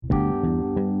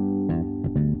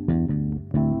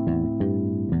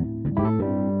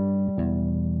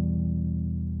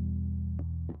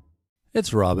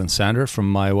It's Rob and Sandra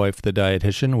from My Wife the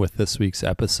Dietitian with this week's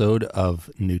episode of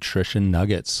Nutrition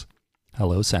Nuggets.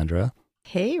 Hello, Sandra.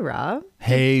 Hey, Rob.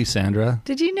 Hey, Sandra.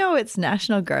 Did you know it's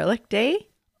National Garlic Day?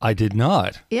 I did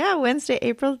not. Yeah, Wednesday,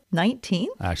 April 19th.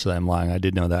 Actually, I'm lying. I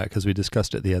did know that because we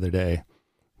discussed it the other day.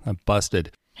 I'm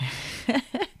busted.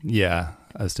 Yeah,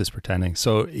 I was just pretending.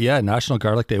 So, yeah, National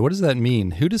Garlic Day. What does that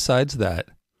mean? Who decides that?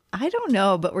 I don't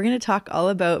know, but we're going to talk all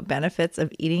about benefits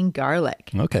of eating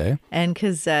garlic. Okay. And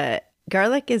because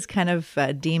garlic is kind of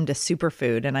deemed a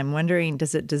superfood, and I'm wondering,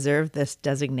 does it deserve this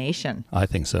designation? I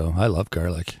think so. I love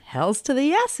garlic. Hells to the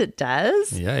yes, it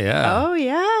does. Yeah. Oh,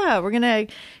 yeah. We're going to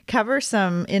cover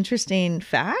some interesting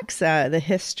facts, the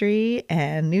history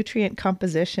and nutrient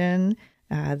composition,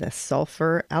 the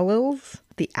sulfur alleles,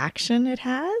 the action it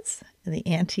has, the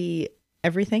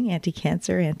anti-everything,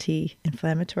 anti-cancer,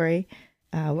 anti-inflammatory,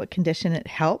 what condition it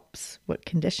helps, what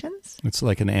conditions. It's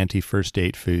like an anti-first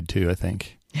date food too, I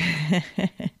think.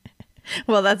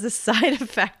 Well, that's a side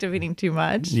effect of eating too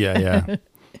much. Yeah.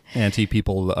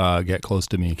 Anti-people get close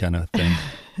to me kind of thing.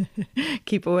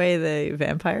 Keep away the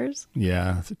vampires.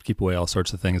 Yeah, keep away all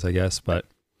sorts of things, I guess, but...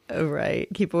 Oh, right.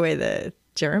 Keep away the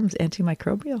germs,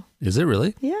 antimicrobial. Is it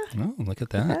really? Yeah. Oh, look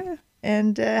at that. Yeah.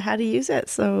 And how to use it.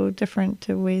 So different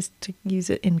ways to use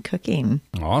it in cooking.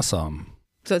 Awesome.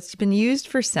 So it's been used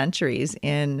for centuries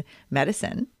in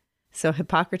medicine. So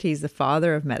Hippocrates, the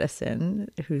father of medicine,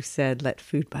 who said, let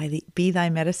food be thy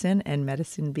medicine and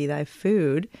medicine be thy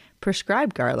food,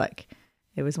 prescribed garlic.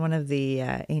 It was one of the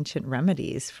ancient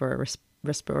remedies for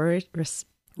respiratory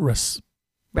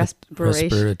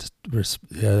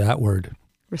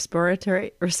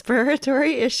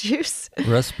issues.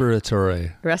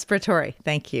 Respiratory,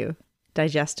 thank you.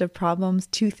 Digestive problems,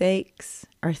 toothaches,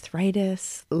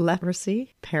 arthritis,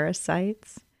 leprosy,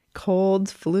 parasites,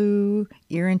 colds, flu,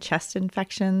 ear and chest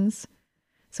infections.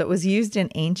 So it was used in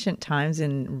ancient times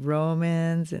in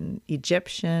Romans and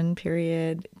Egyptian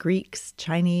period, Greeks,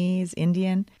 Chinese,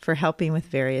 Indian, for helping with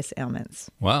various ailments.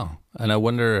 Wow. And I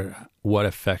wonder what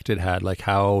effect it had. Like,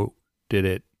 how did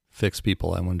it fix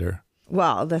people, I wonder?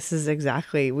 Well, this is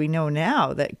exactly, we know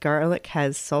now that garlic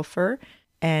has sulfur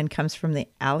and comes from the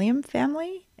allium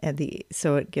family. And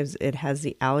so it has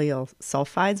the allyl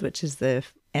sulfides, which is the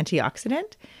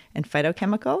antioxidant and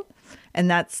phytochemical.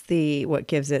 And that's what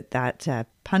gives it that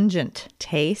pungent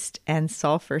taste and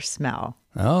sulfur smell.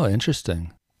 Oh,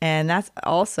 interesting. And that's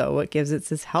also what gives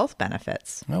it its health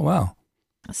benefits. Oh, wow.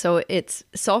 So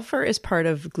sulfur is part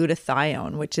of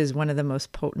glutathione, which is one of the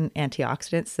most potent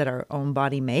antioxidants that our own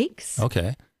body makes.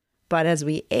 Okay. But as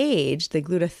we age, the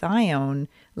glutathione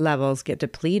levels get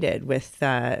depleted with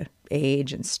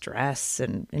age and stress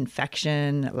and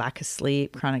infection, lack of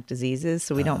sleep, chronic diseases.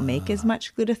 So we don't make as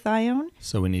much glutathione.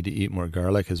 So we need to eat more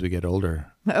garlic as we get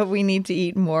older. We need to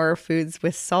eat more foods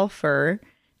with sulfur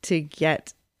to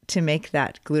make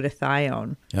that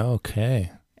glutathione.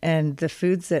 Okay. And the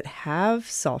foods that have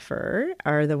sulfur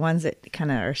are the ones that kind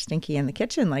of are stinky in the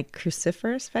kitchen, like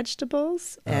cruciferous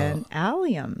vegetables and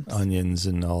alliums. Onions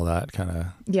and all that kind of.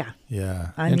 Yeah.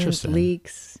 Yeah. Onions, Interesting.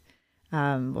 leeks,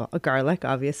 garlic,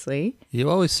 obviously.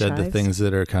 You always said the chives. things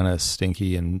that are kind of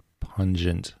stinky and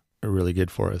pungent are really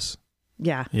good for us.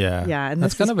 Yeah. Yeah. Yeah. And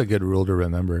that's kind of a good rule to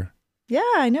remember. Yeah,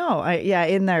 I know.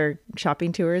 In their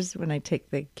shopping tours, when I take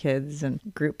the kids and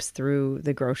groups through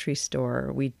the grocery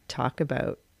store, we talk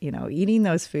about, eating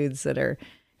those foods that are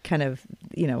kind of,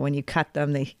 when you cut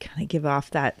them, they kind of give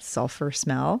off that sulfur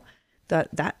smell.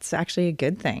 That's actually a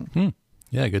good thing.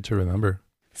 Yeah, good to remember.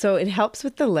 So it helps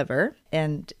with the liver,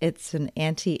 and it's an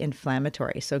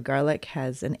anti-inflammatory. So garlic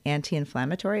has an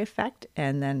anti-inflammatory effect,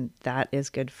 and then that is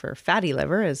good for fatty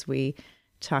liver, as we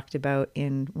talked about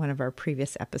in one of our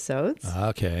previous episodes.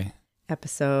 Okay.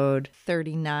 Episode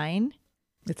 39.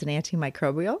 It's an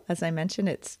antimicrobial. As I mentioned,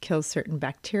 it kills certain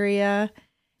bacteria,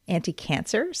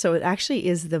 anti-cancer. So it actually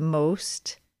is the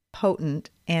most potent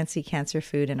anti-cancer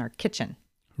food in our kitchen.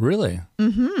 Really?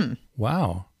 Mm-hmm.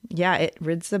 Wow. Yeah, it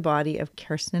rids the body of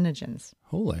carcinogens.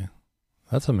 Holy,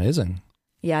 that's amazing.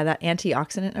 Yeah, that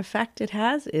antioxidant effect it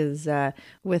has is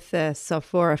with the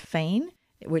sulforaphane,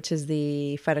 which is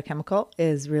the phytochemical,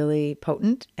 is really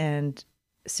potent and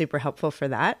super helpful for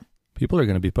that. People are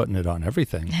going to be putting it on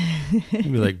everything.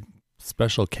 Maybe like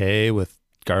Special K with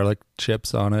garlic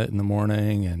chips on it in the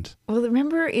morning. And well,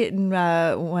 remember in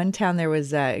one town there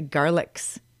was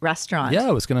Garlic's restaurant. Yeah,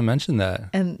 I was going to mention that.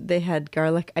 And they had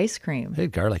garlic ice cream. They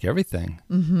had garlic everything.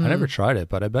 Mm-hmm. I never tried it,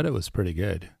 but I bet it was pretty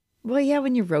good. Well, yeah,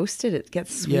 when you roast it, it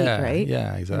gets sweet, right?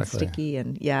 Yeah, exactly. And sticky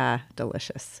and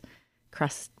delicious.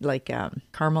 Crust, like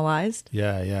caramelized.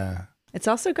 Yeah. It's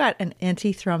also got an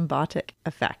antithrombotic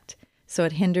effect. So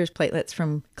it hinders platelets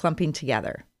from clumping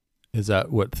together. Is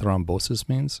that what thrombosis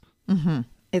means?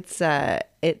 It's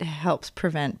it helps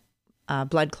prevent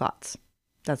blood clots.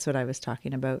 That's what I was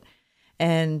talking about.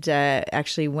 And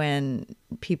actually, when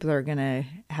people are going to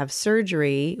have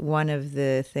surgery, one of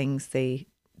the things the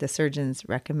surgeons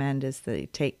recommend is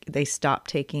they stop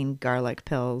taking garlic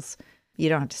pills. You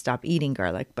don't have to stop eating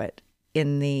garlic, but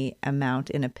in the amount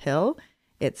in a pill,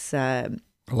 it's A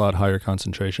lot higher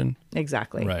concentration.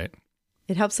 exactly. Right.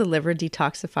 It helps the liver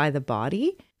detoxify the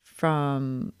body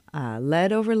from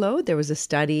lead overload. There was a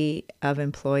study of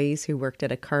employees who worked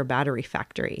at a car battery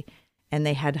factory, and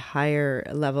they had higher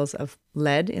levels of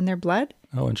lead in their blood.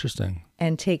 Oh, interesting.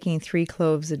 And taking 3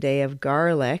 cloves a day of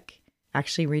garlic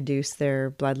actually reduced their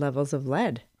blood levels of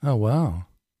lead. Oh, wow.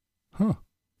 Huh.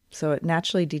 So it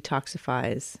naturally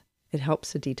detoxifies. It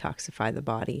helps to detoxify the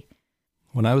body.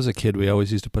 When I was a kid, we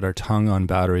always used to put our tongue on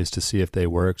batteries to see if they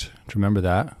worked. Do you remember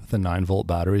that? With the 9-volt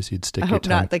batteries, you'd stick I your hope tongue.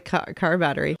 not the car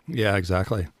battery. Yeah,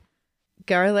 exactly.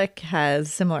 Garlic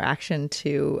has similar action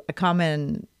to a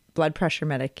common blood pressure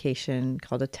medication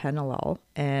called atenolol.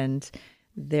 And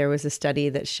there was a study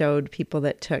that showed people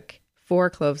that took 4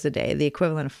 cloves a day, the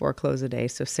equivalent of 4 cloves a day,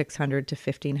 so 600 to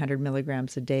 1,500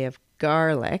 milligrams a day of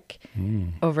garlic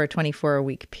over a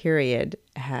 24-week period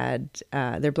had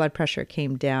their blood pressure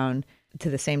came down to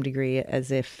the same degree as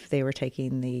if they were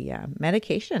taking the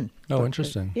medication. Oh,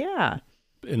 interesting. Yeah.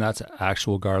 And that's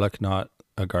actual garlic, not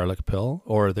a garlic pill,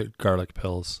 or the garlic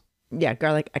pills? Yeah,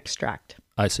 garlic extract.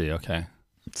 I see. Okay.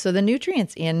 So the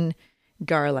nutrients in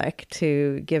garlic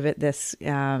to give it this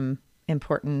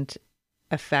important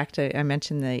effect, I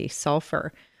mentioned the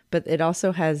sulfur, but it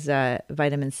also has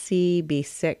vitamin C,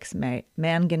 B6,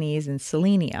 manganese, and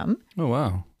selenium. Oh,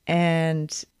 wow.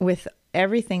 And with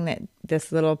everything that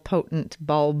this little potent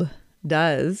bulb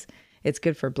does, it's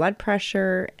good for blood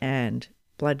pressure and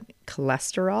blood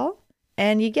cholesterol.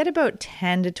 And you get about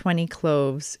 10 to 20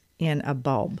 cloves in a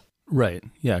bulb. Right.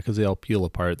 Yeah, because they all peel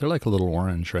apart. They're like a little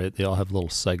orange, right? They all have little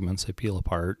segments they peel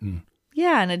apart. And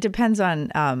Yeah, and it depends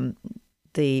on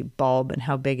the bulb and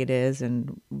how big it is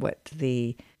and what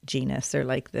the genus or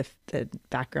like the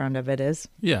background of it is.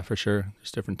 yeah, for sure.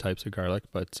 There's different types of garlic,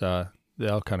 but they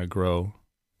all kind of grow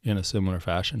in a similar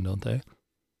fashion, don't they?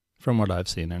 From what I've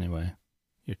seen anyway.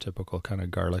 Your typical kind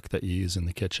of garlic that you use in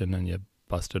the kitchen, and you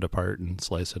bust it apart and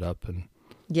slice it up. And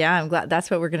Yeah, I'm glad that's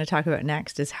what we're going to talk about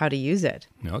next is how to use it.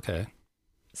 okay.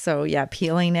 So yeah,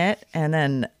 peeling it, and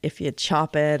then if you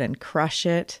chop it and crush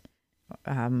it,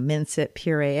 mince it,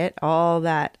 puree it, all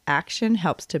that action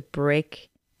helps to break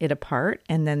it apart,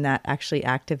 and then that actually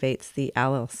activates the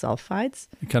allyl sulfides.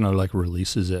 It kind of like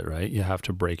releases it, right? You have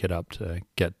to break it up to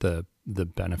get the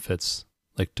benefits,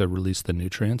 like to release the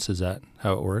nutrients. Is that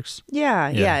how it works? Yeah,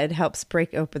 Yeah. it helps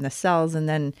break open the cells, and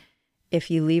then if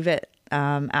you leave it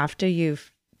after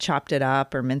you've chopped it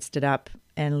up or minced it up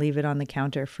and leave it on the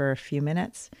counter for a few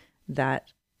minutes,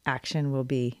 that action will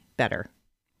be better.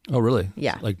 Oh, really?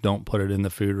 Yeah. Like don't put it in the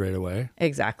food right away?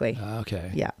 Exactly.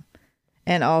 Okay. Yeah.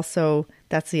 And also,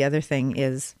 that's the other thing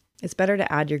is it's better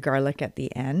to add your garlic at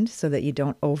the end so that you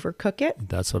don't overcook it.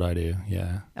 That's what I do.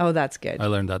 Yeah. Oh, that's good. I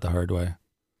learned that the hard way.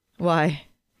 Why?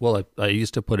 Well, I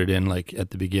used to put it in like at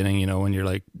the beginning, you know, when you're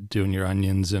like doing your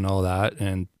onions and all that,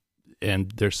 and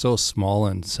they're so small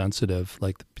and sensitive,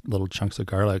 like the little chunks of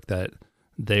garlic, that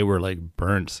they were like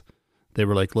burnt. They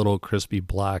were like little crispy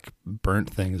black burnt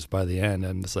things by the end,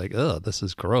 and it's like, oh, this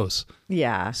is gross.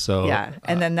 Yeah. So, yeah,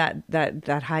 and then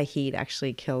that high heat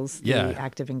actually kills the Yeah.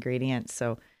 active ingredient.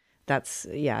 So that's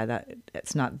that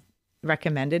it's not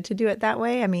recommended to do it that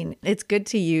way. I mean, it's good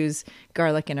to use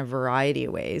garlic in a variety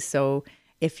of ways. So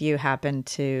if you happen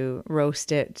to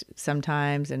roast it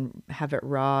sometimes and have it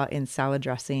raw in salad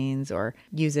dressings or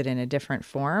use it in a different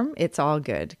form, it's all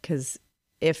good. Because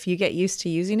if you get used to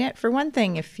using it, for one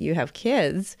thing, if you have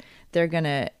kids, they're going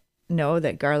to know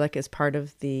that garlic is part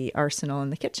of the arsenal in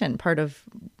the kitchen, part of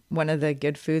one of the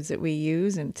good foods that we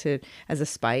use and as a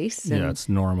spice. And Yeah, it's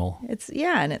normal.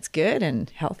 and it's good and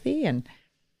healthy. And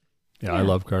Yeah, I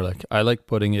love garlic. I like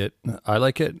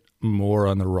it more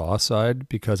on the raw side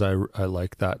because I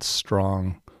like that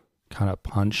strong kind of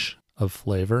punch of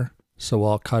flavor. So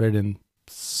I'll cut it in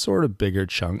sort of bigger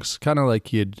chunks, kind of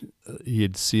like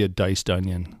you'd see a diced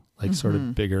onion, like sort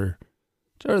of bigger,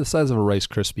 sort of the size of a Rice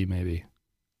Krispie maybe,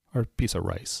 or a piece of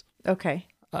rice. okay.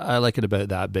 I like it about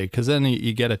that big because then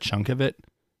you get a chunk of it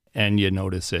and you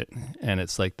notice it. And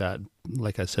it's like that,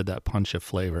 like I said, that punch of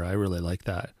flavor. I really like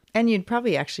that. And you'd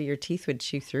probably your teeth would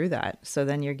chew through that. So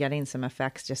then you're getting some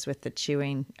effects just with the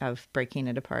chewing of breaking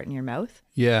it apart in your mouth.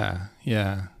 Yeah,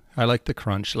 yeah. I like the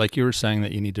crunch. Like you were saying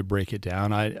that you need to break it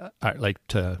down. I like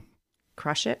to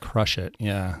Crush it. crush it.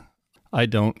 Yeah. I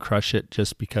don't crush it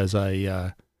just because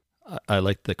I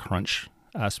like the crunch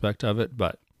aspect of it,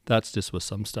 but that's just with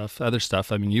some stuff. Other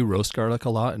stuff, I mean, you roast garlic a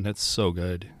lot and it's so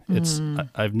good.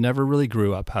 I've never really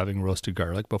grew up having roasted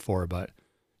garlic before, but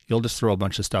you'll just throw a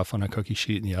bunch of stuff on a cookie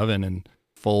sheet in the oven and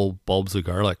full bulbs of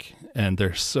garlic, and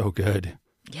they're so good.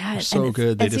 Yeah, they're so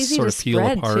good. They just sort of peel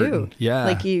apart. And, yeah.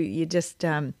 Like you just,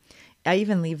 I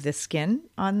even leave the skin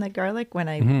on the garlic when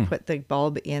I put the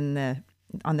bulb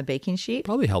on the baking sheet.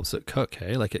 Probably helps it cook,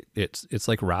 hey? Like it's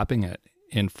like wrapping it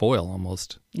in foil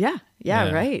almost. Yeah,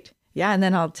 right. Yeah, and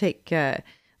then I'll take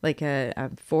like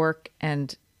a fork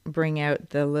and bring out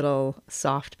the little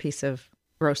soft piece of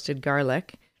roasted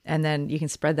garlic, and then you can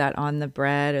spread that on the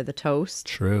bread or the toast.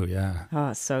 True, yeah. Oh,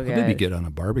 it's so good. Probably be good on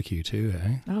a barbecue too,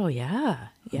 eh? Oh, yeah.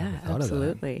 Yeah,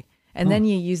 absolutely. And then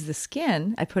you use the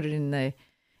skin. I put it in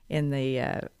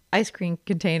the ice cream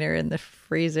container in the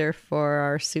freezer for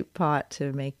our soup pot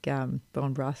to make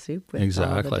bone broth soup with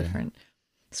all the different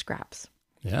scraps.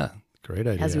 Yeah, great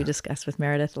idea. As we discussed with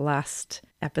Meredith last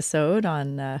episode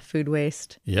on food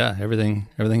waste. Yeah, everything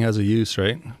has a use,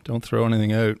 right? Don't throw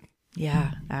anything out.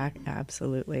 Yeah,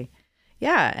 absolutely.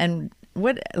 Yeah, and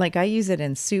I use it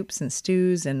in soups and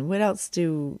stews, and what else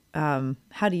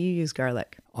how do you use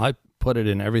garlic? I put it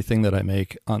in everything that I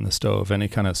make on the stove, any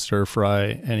kind of stir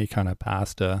fry, any kind of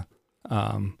pasta.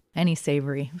 Any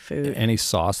savory food. Any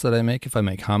sauce that I make, if I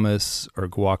make hummus or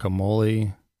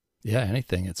guacamole. Yeah,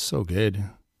 anything. It's so good.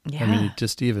 Yeah. I mean,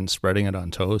 just even spreading it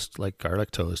on toast, like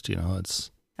garlic toast,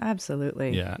 it's...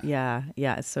 Absolutely. Yeah.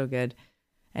 Yeah, it's so good.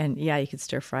 And yeah, you could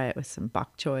stir fry it with some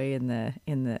bok choy in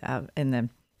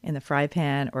the fry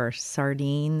pan, or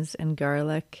sardines and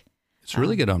garlic. It's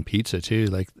really good on pizza too.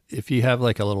 Like if you have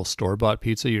like a little store-bought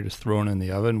pizza you're just throwing in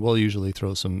the oven, we'll usually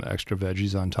throw some extra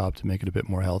veggies on top to make it a bit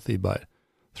more healthy, but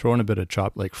throwing a bit of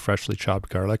freshly chopped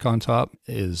garlic on top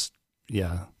is,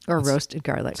 yeah. Or roasted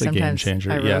garlic. It's a game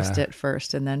changer. I roast it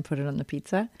first and then put it on the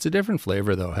pizza. It's a different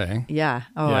flavor though, hey? Yeah.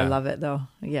 Oh, yeah. I love it though.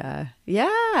 Yeah.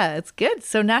 Yeah, it's good.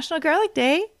 So National Garlic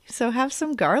Day. So have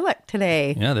some garlic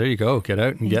today. Yeah, there you go. Get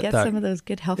out and get that. Some of those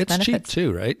good health benefits. It's cheap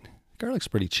too, right? Garlic's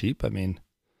pretty cheap. I mean,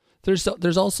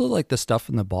 there's also like the stuff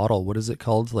in the bottle. What is it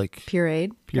called? Like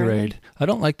pureed. Pureed. I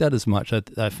don't like that as much.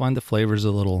 I find the flavors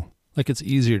a little, like it's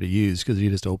easier to use because you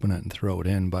just open it and throw it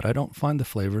in, but I don't find the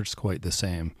flavors quite the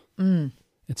same.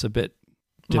 It's a bit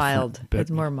mild. It's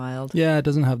more mild. Yeah, it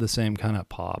doesn't have the same kind of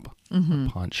pop, or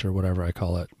punch, or whatever I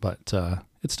call it, but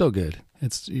it's still good.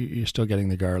 You're still getting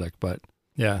the garlic, but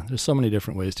yeah, there's so many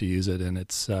different ways to use it, and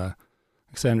it's like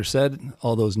Sandra said,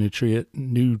 all those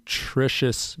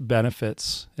nutritious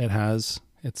benefits it has.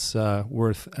 It's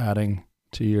worth adding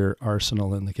to your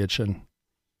arsenal in the kitchen.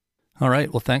 All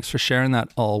right, well, thanks for sharing that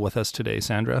all with us today,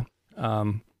 Sandra.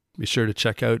 Be sure to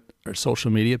check out our social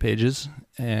media pages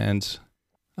and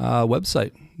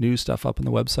website. New stuff up on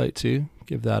the website too.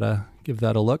 Give that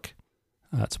a look.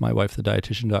 It's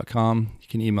mywifethedietitian.com. You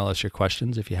can email us your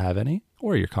questions if you have any,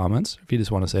 or your comments. If you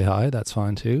just want to say hi, that's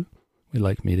fine too. We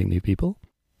like meeting new people.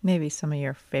 Maybe some of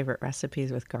your favorite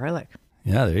recipes with garlic.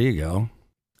 Yeah, there you go.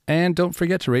 And don't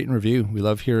forget to rate and review. We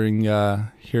love hearing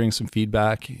some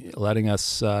feedback, letting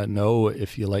us know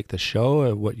if you like the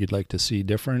show, what you'd like to see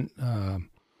different,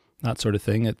 that sort of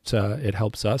thing. It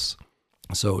helps us.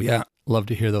 So yeah, love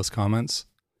to hear those comments.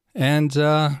 And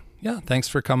yeah, thanks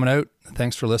for coming out.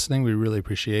 Thanks for listening. We really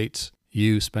appreciate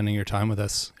you spending your time with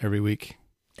us every week.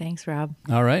 Thanks, Rob.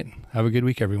 All right. Have a good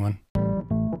week, everyone.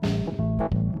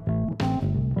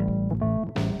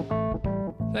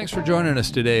 Thanks for joining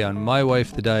us today on My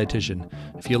Wife the Dietitian.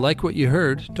 If you like what you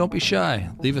heard, don't be shy.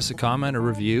 Leave us a comment or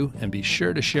review, and be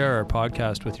sure to share our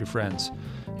podcast with your friends.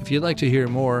 If you'd like to hear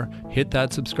more, hit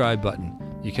that subscribe button.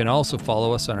 You can also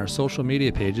follow us on our social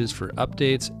media pages for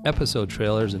updates, episode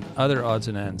trailers, and other odds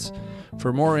and ends.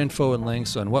 For more info and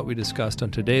links on what we discussed on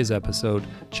today's episode,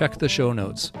 check the show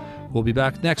notes. We'll be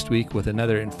back next week with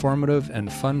another informative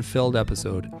and fun-filled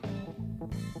episode.